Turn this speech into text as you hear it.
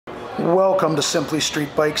Welcome to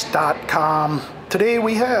simplystreetbikes.com. Today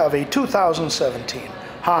we have a 2017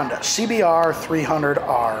 Honda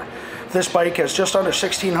CBR300R. This bike has just under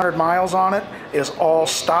 1,600 miles on it, is all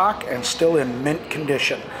stock and still in mint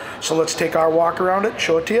condition. So let's take our walk around it,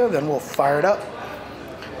 show it to you, then we'll fire it up.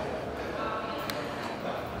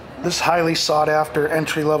 This highly sought after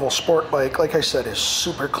entry-level sport bike, like I said, is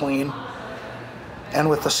super clean. And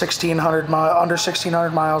with the under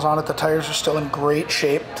 1,600 miles on it, the tires are still in great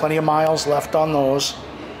shape. Plenty of miles left on those.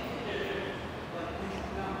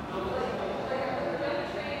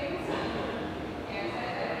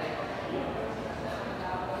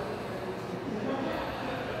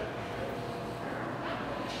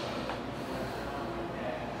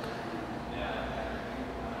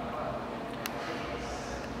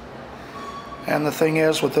 And the thing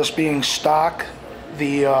is, with this being stock,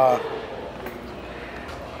 the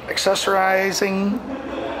accessorizing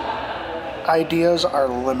ideas are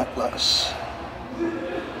limitless.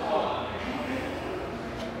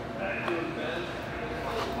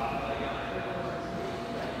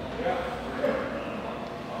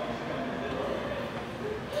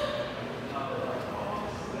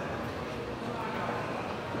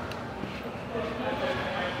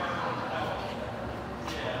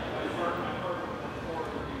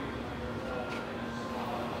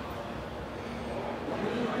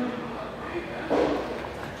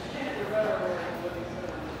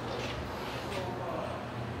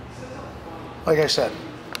 Like I said,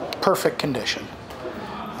 perfect condition.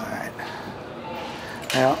 Alright.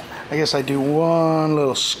 Now, I guess I do one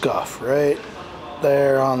little scuff right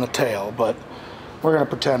there on the tail, but we're going to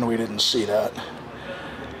pretend we didn't see that.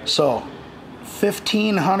 So,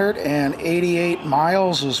 1,588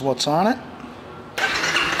 miles is what's on it.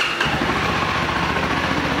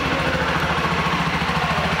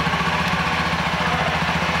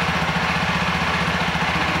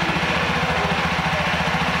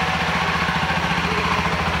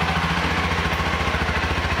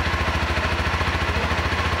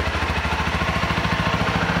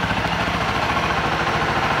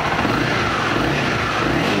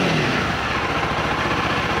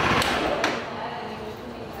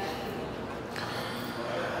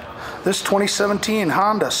 This 2017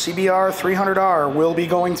 Honda CBR300R will be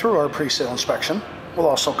going through our pre-sale inspection. Will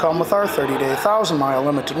also come with our 30-day 1,000-mile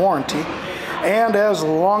limited warranty. And as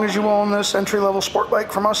long as you own this entry-level sport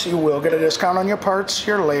bike from us, you will get a discount on your parts,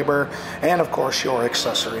 your labor, and of course your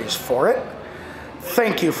accessories for it.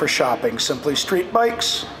 Thank you for shopping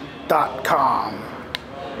simplystreetbikes.com.